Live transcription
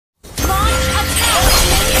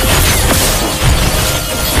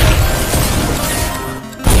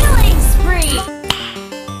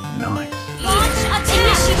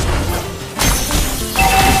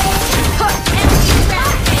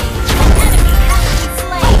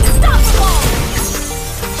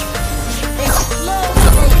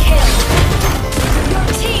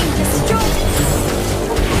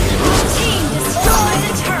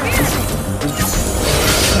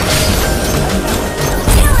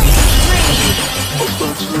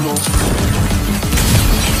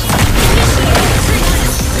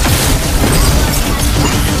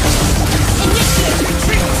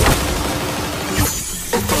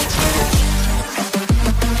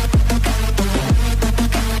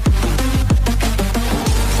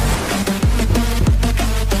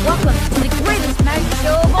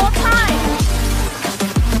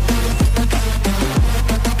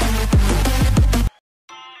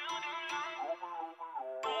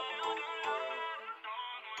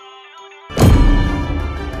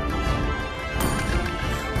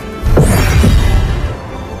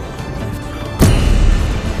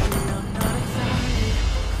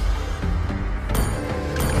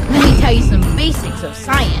basics of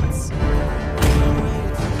science.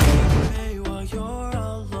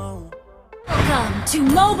 Welcome to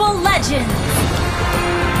Mobile Legends!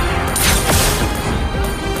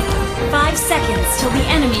 5 seconds till the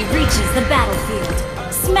enemy reaches the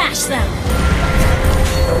battlefield. Smash them!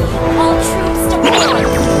 All troops deployed!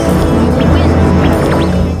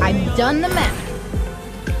 Win. I've done the math.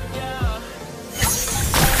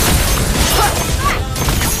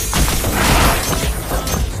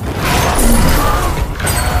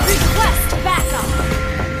 Request backup!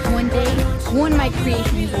 One day, one of my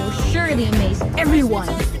creations will surely amaze everyone.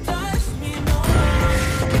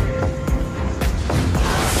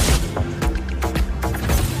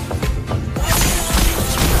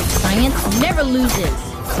 Science never loses.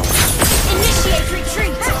 Initiate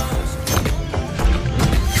retreat!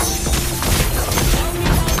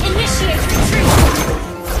 Initiate retreat!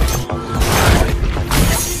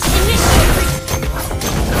 Initiate retreat!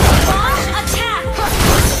 Launch attack!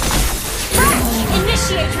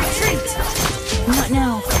 Initiate retreat! Not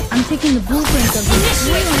now. I'm taking the blueprint of this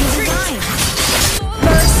Initiate really retreat! design.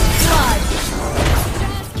 First blood!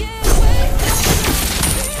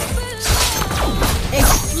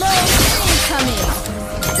 Explode incoming!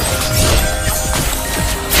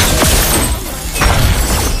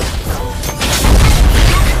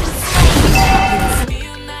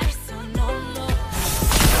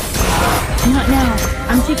 Not now.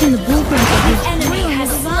 I'm taking the blueprint of this Enemy really has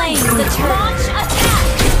design. slain the turtle. Launch attack!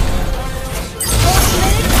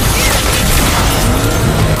 Ultimate!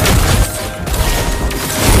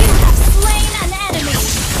 You have slain an enemy!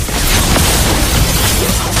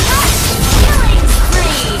 Killing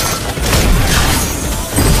spree!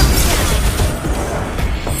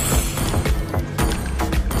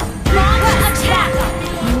 Launch attack!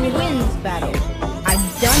 You win this battle. I've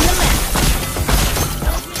done the math.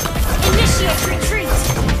 Initiate retreat!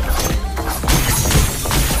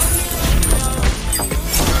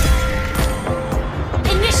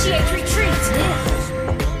 Initiate retreat!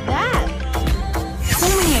 That. So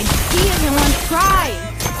many ideas in one try.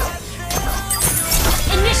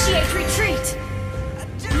 Initiate retreat!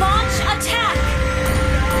 Launch attack!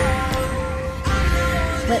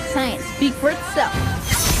 Let science speak for itself.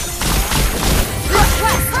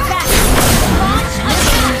 Request back! Launch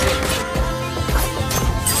attack!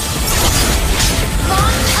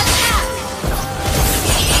 Launch attack!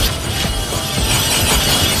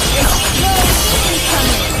 Explode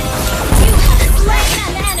incoming! You have slain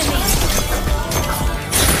an enemy!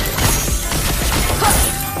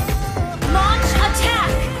 Launch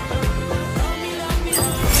attack!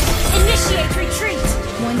 Initiate retreat!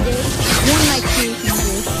 One day, one of my creations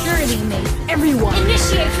will surely amaze everyone.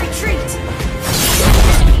 Initiate retreat!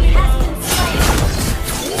 Enemy has been slain!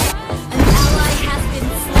 An ally has been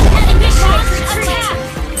slain! Initiate retreat!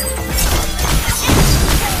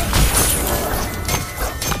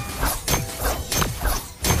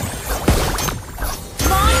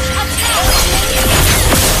 Launch attack!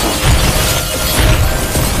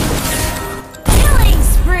 Killing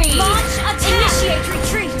spree! Launch attack! Initiate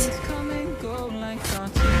retreat!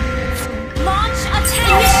 Launch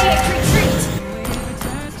attack! Initiate retreat!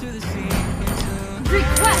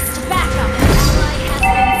 Request backup! Ally has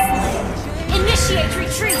been slain! Initiate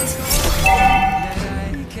retreat!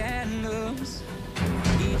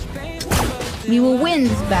 We will win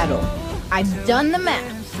this battle. I've done the math.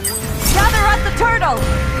 Gather up the turtle!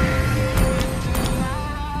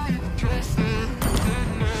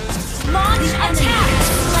 Launch attack!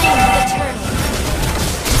 Slay the turtle!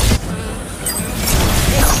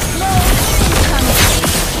 Explode incoming!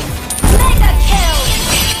 Mega kill!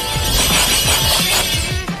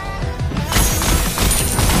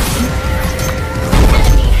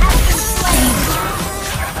 Enemy has been slain!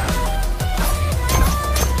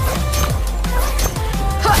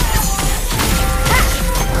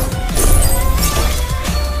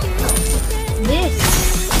 This.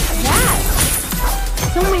 That.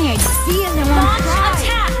 So many ideas in one Launch try.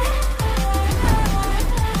 attack!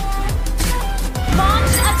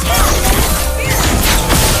 Launch attack!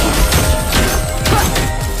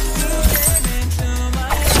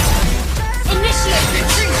 Initiate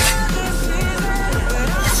retreat!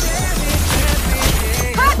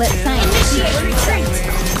 Let science Initiate retreat!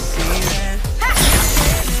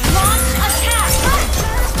 Launch attack!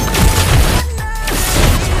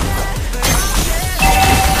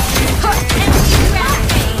 Enemy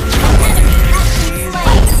rampage! Enemy has been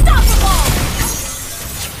slain! Unstoppable!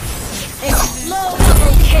 explode.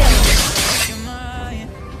 Double kill!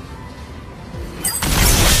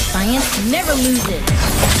 Science never loses.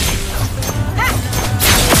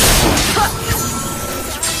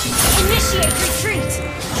 Initiate retreat!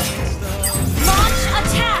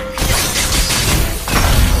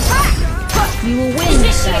 You will win.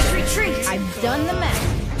 Initiate retreat. I've done the math.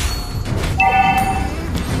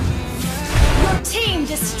 Your team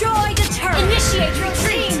destroyed a turret. Initiate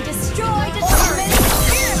retreat. Your team destroyed a turret.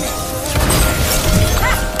 Pyramid.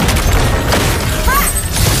 Ha! Ha!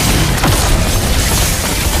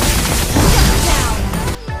 Shut down.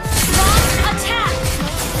 Launch attack.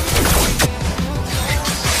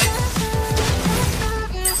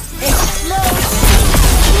 Explode.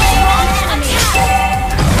 Launch attack.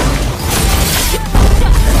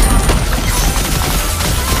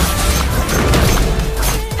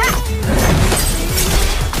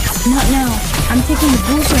 Not now. I'm taking the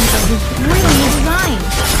blueprint of this brilliant design.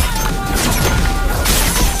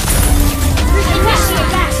 Initiate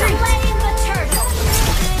retreat. Flame the turtle.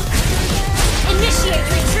 Initiate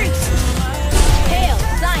retreat. Hail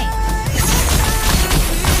science.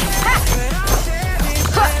 Ha!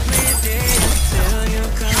 Ha!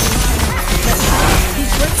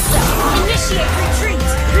 Initiate retreat.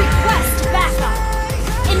 Request backup.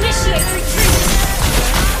 Initiate retreat.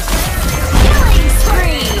 Killing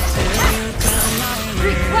spree.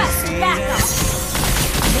 Request backup.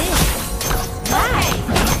 Why?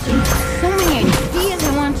 So many ideas I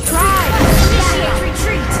want to try. Initiate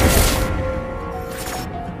retreat.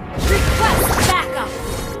 Request backup.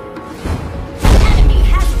 Enemy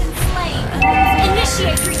has been slain.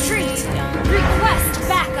 Initiate retreat. Request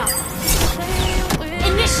backup.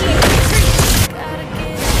 Initiate retreat.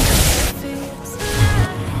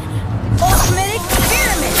 Ultimate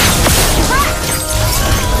pyramid.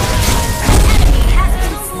 Enemy has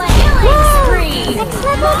been slain. Killing spree.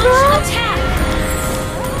 Launch attack.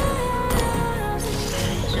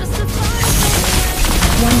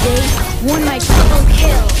 One day, one might Double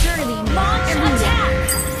kill. surely Launch everyone. attack.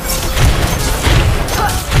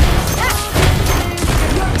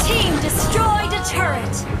 Your team destroyed a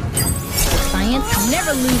turret. Science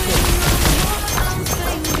never loses.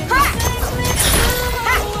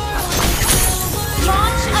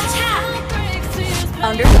 Launch attack.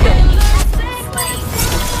 Understood.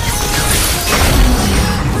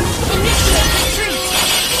 Initiate retreat.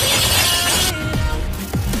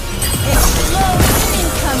 Explosion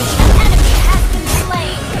incoming. Enemy has been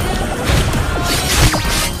slain.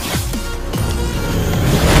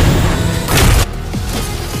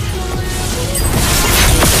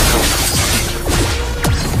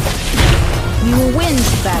 You will win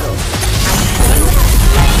this battle.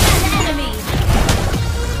 Slain an enemy.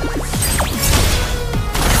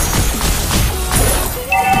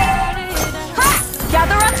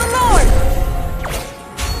 Gather at the Lord!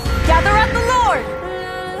 Gather at the Lord!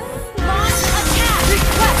 Launch attack.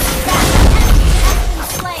 Request backup. Enemy has been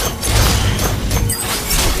slain.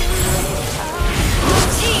 Your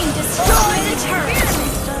team destroyed a turret.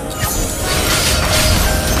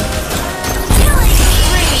 Killing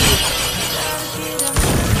spree.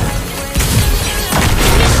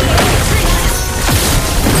 Initiate retreat.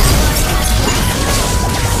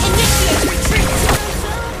 Initiate retreat.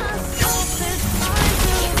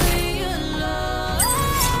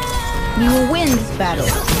 You will win this battle.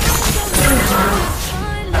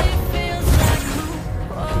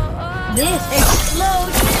 This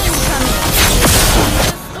explosion incoming.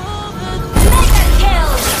 Mega kill.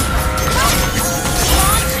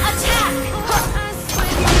 Launch attack.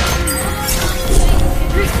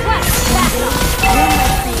 Request backup.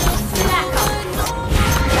 Backup.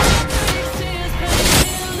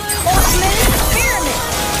 ultimate pyramid.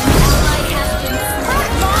 Ally has been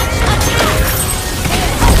slain. Launch attack.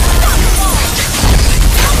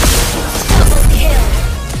 Double kill.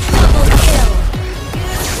 Double kill.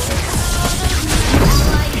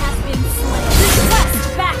 Ally has been slain. Request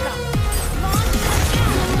backup. Launch attack.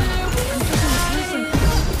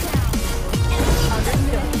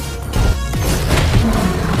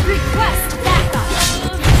 Request backup.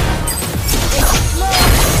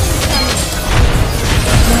 Explosion incoming.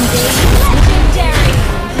 One day, Legendary.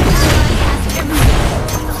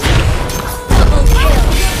 Double kill.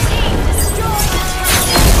 Your team destroyed the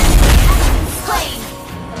turret. Slain.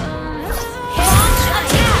 Launch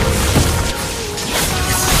attack.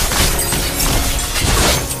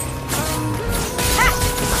 Ha!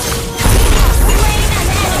 Slain an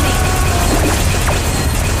enemy.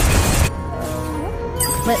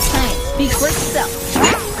 let science speak for itself.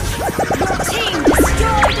 Your team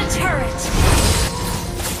destroyed a turret.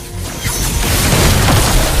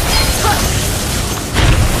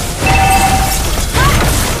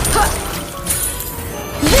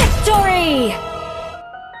 Victory!